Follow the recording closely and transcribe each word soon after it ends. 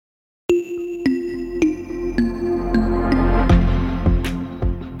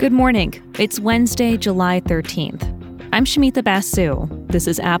Good morning. It's Wednesday, July 13th. I'm Shamita Basu. This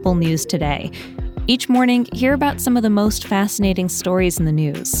is Apple News Today. Each morning, hear about some of the most fascinating stories in the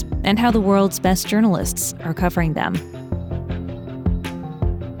news and how the world's best journalists are covering them.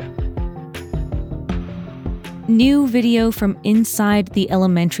 New video from inside the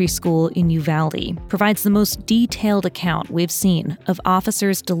elementary school in Uvalde provides the most detailed account we've seen of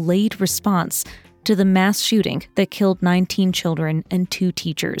officers' delayed response to the mass shooting that killed 19 children and 2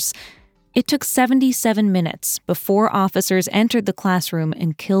 teachers. It took 77 minutes before officers entered the classroom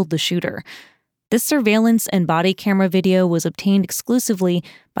and killed the shooter. This surveillance and body camera video was obtained exclusively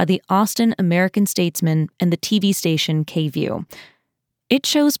by the Austin American-Statesman and the TV station KView. It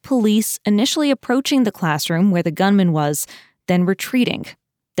shows police initially approaching the classroom where the gunman was, then retreating.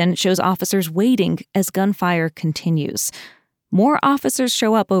 Then it shows officers waiting as gunfire continues. More officers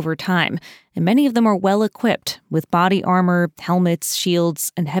show up over time, and many of them are well-equipped with body armor, helmets,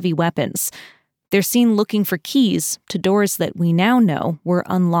 shields, and heavy weapons. They're seen looking for keys to doors that we now know were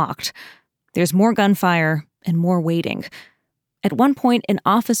unlocked. There's more gunfire and more waiting. At one point, an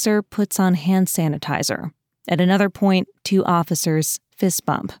officer puts on hand sanitizer. At another point, 2 officers fist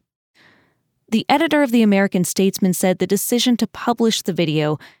bump. The editor of the American-Statesman said the decision to publish the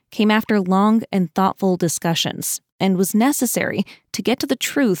video came after long and thoughtful discussions and was necessary to get to the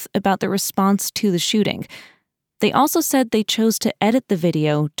truth about the response to the shooting. They also said they chose to edit the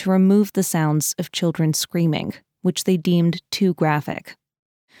video to remove the sounds of children screaming, which they deemed too graphic.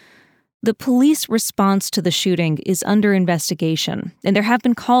 The police response to the shooting is under investigation, and there have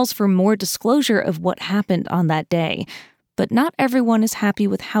been calls for more disclosure of what happened on that day. But not everyone is happy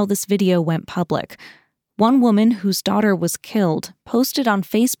with how this video went public. One woman whose daughter was killed posted on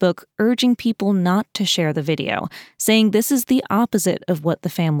Facebook urging people not to share the video, saying this is the opposite of what the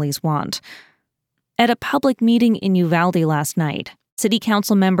families want. At a public meeting in Uvalde last night, City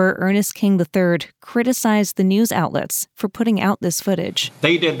Council member Ernest King III criticized the news outlets for putting out this footage.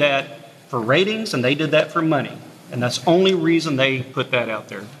 They did that for ratings and they did that for money. And that's the only reason they put that out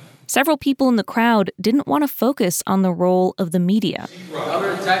there. Several people in the crowd didn't want to focus on the role of the media. Y'all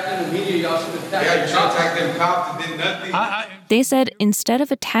are attacking the media, y'all should attack them cops that did nothing. They said instead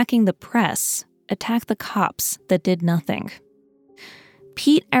of attacking the press, attack the cops that did nothing.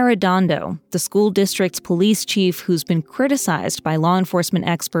 Pete Arredondo, the school district's police chief who's been criticized by law enforcement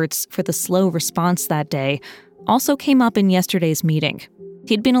experts for the slow response that day, also came up in yesterday's meeting.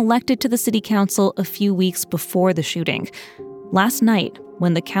 He'd been elected to the city council a few weeks before the shooting. Last night,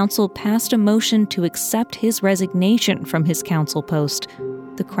 when the council passed a motion to accept his resignation from his council post,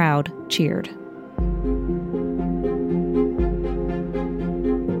 the crowd cheered.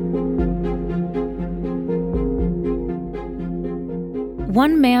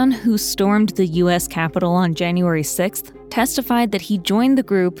 One man who stormed the U.S. Capitol on January 6th testified that he joined the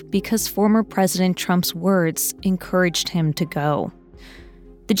group because former President Trump's words encouraged him to go.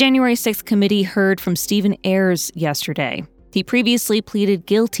 The January 6th committee heard from Stephen Ayers yesterday. He previously pleaded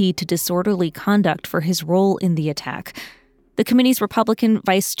guilty to disorderly conduct for his role in the attack. The committee's Republican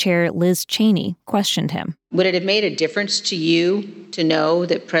Vice Chair Liz Cheney questioned him. Would it have made a difference to you to know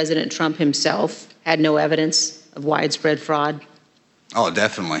that President Trump himself had no evidence of widespread fraud? Oh,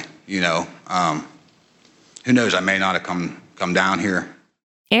 definitely. Who knows? I may not have come down here.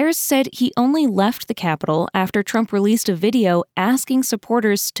 Ayers said he only left the Capitol after Trump released a video asking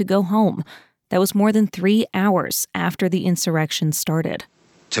supporters to go home. That was more than 3 hours after the insurrection started.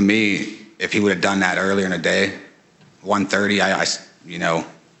 To me, if he would have done that earlier in the day, 1:30,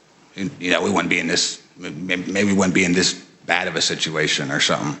 we wouldn't be in this. Maybe we wouldn't be in this bad of a situation or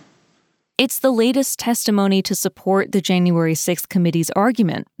something. It's the latest testimony to support the January 6th committee's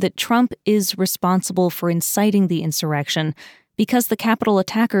argument that Trump is responsible for inciting the insurrection because the Capitol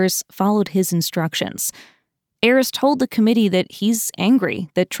attackers followed his instructions. Ayers told the committee that he's angry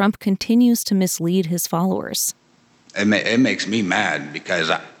that Trump continues to mislead his followers. It makes me mad because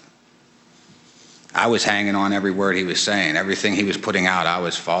I was hanging on every word he was saying. Everything he was putting out, I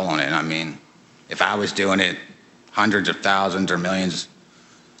was following it. I mean, if I was doing it, hundreds of thousands or millions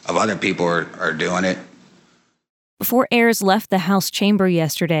of other people are doing it. Before Ayers left the House chamber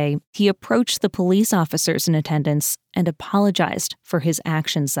yesterday, he approached the police officers in attendance and apologized for his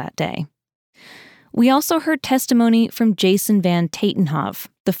actions that day. We also heard testimony from Jason Van Tatenhove,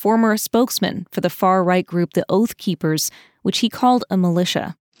 the former spokesman for the far-right group The Oath Keepers, which he called a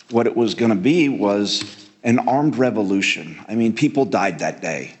militia. What it was going to be was an armed revolution. I mean, people died that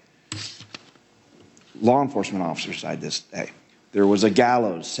day. Law enforcement officers died this day. There was a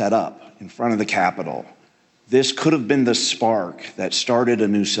gallows set up in front of the Capitol. This could have been the spark that started a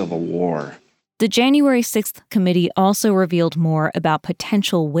new civil war. The January 6th committee also revealed more about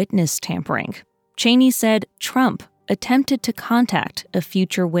potential witness tampering. Cheney said Trump attempted to contact a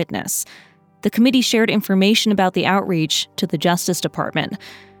future witness. The committee shared information about the outreach to the Justice Department.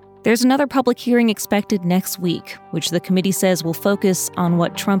 There's another public hearing expected next week, which the committee says will focus on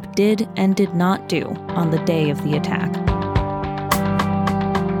what Trump did and did not do on the day of the attack.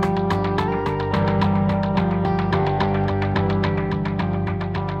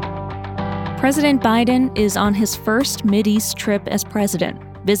 President Biden is on his first Mideast trip as president,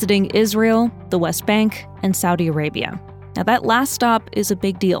 visiting Israel, the West Bank, and Saudi Arabia. Now, that last stop is a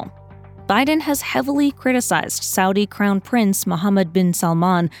big deal. Biden has heavily criticized Saudi Crown Prince Mohammed bin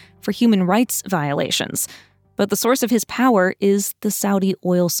Salman for human rights violations, but the source of his power is the Saudi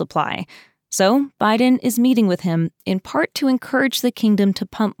oil supply. So Biden is meeting with him in part to encourage the kingdom to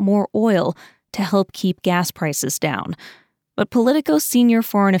pump more oil to help keep gas prices down. But Politico senior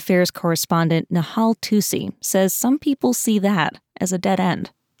foreign affairs correspondent Nahal Tusi says some people see that as a dead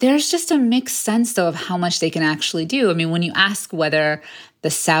end. There's just a mixed sense, though, of how much they can actually do. I mean, when you ask whether the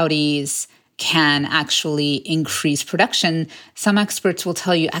Saudis can actually increase production, some experts will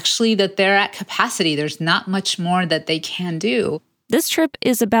tell you actually that they're at capacity. There's not much more that they can do. This trip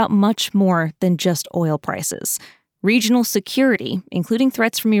is about much more than just oil prices. Regional security, including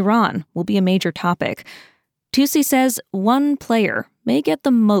threats from Iran, will be a major topic. Tusi says one player may get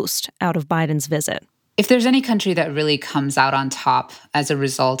the most out of Biden's visit. If there's any country that really comes out on top as a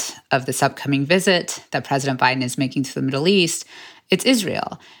result of this upcoming visit that President Biden is making to the Middle East, it's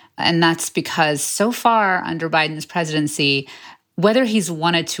Israel. And that's because so far under Biden's presidency, whether he's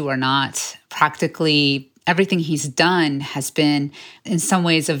wanted to or not, practically everything he's done has been in some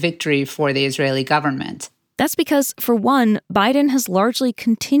ways a victory for the Israeli government. That's because, for one, Biden has largely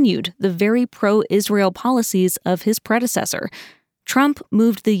continued the very pro-Israel policies of his predecessor. Trump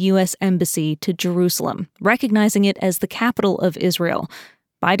moved the U.S. Embassy to Jerusalem, recognizing it as the capital of Israel.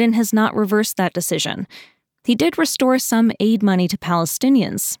 Biden has not reversed that decision. He did restore some aid money to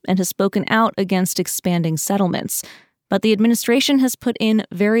Palestinians and has spoken out against expanding settlements. But the administration has put in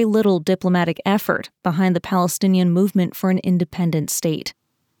very little diplomatic effort behind the Palestinian movement for an independent state.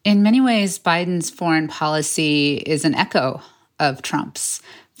 In many ways, Biden's foreign policy is an echo of Trump's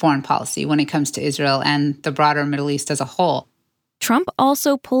foreign policy when it comes to Israel and the broader Middle East as a whole. Trump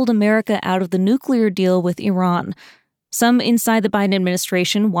also pulled America out of the nuclear deal with Iran. Some inside the Biden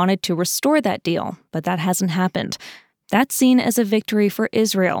administration wanted to restore that deal, but that hasn't happened. That's seen as a victory for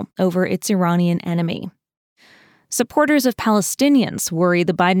Israel over its Iranian enemy. Supporters of Palestinians worry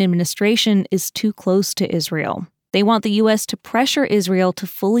the Biden administration is too close to Israel. They want the U.S. to pressure Israel to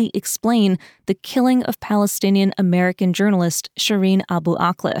fully explain the killing of Palestinian American journalist Shireen Abu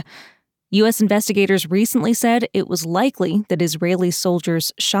Akleh. U.S. investigators recently said it was likely that Israeli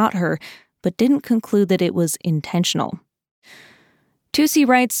soldiers shot her, but didn't conclude that it was intentional. Tusi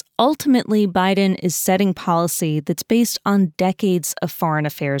writes, ultimately, Biden is setting policy that's based on decades of foreign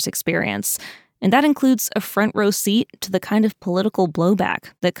affairs experience, and that includes a front-row seat to the kind of political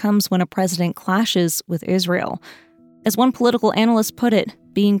blowback that comes when a president clashes with Israel. As one political analyst put it,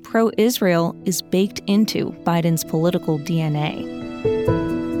 being pro-Israel is baked into Biden's political DNA.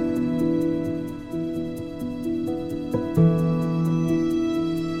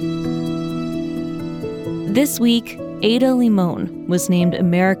 This week, Ada Limon was named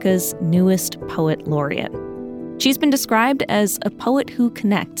America's newest poet laureate. She's been described as a poet who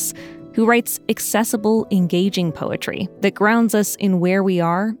connects, who writes accessible, engaging poetry that grounds us in where we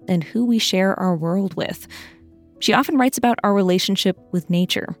are and who we share our world with. She often writes about our relationship with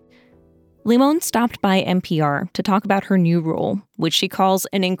nature. Limon stopped by NPR to talk about her new role, which she calls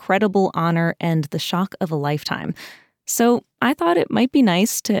an incredible honor and the shock of a lifetime. So I thought it might be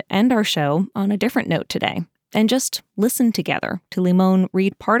nice to end our show on a different note today and just listen together to Limon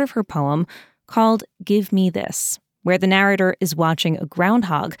read part of her poem called Give Me This, where the narrator is watching a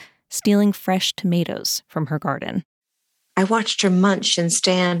groundhog stealing fresh tomatoes from her garden. I watched her munch and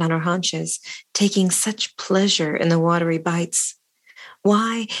stand on her haunches, taking such pleasure in the watery bites.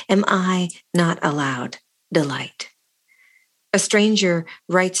 Why am I not allowed delight? A stranger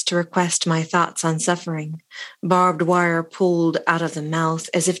writes to request my thoughts on suffering, barbed wire pulled out of the mouth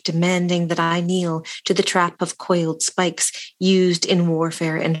as if demanding that I kneel to the trap of coiled spikes used in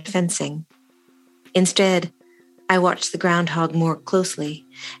warfare and fencing. Instead, I watch the groundhog more closely,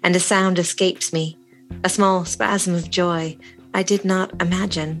 and a sound escapes me, a small spasm of joy I did not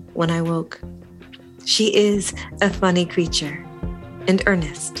imagine when I woke. She is a funny creature and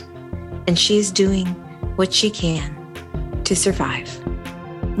earnest, and she is doing what she can to survive.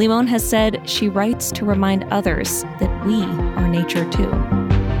 Limon has said she writes to remind others that we are nature too.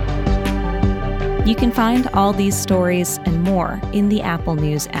 You can find all these stories and more in the Apple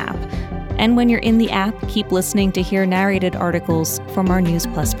News app. And when you're in the app, keep listening to hear narrated articles from our News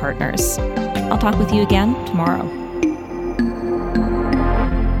Plus partners. I'll talk with you again tomorrow.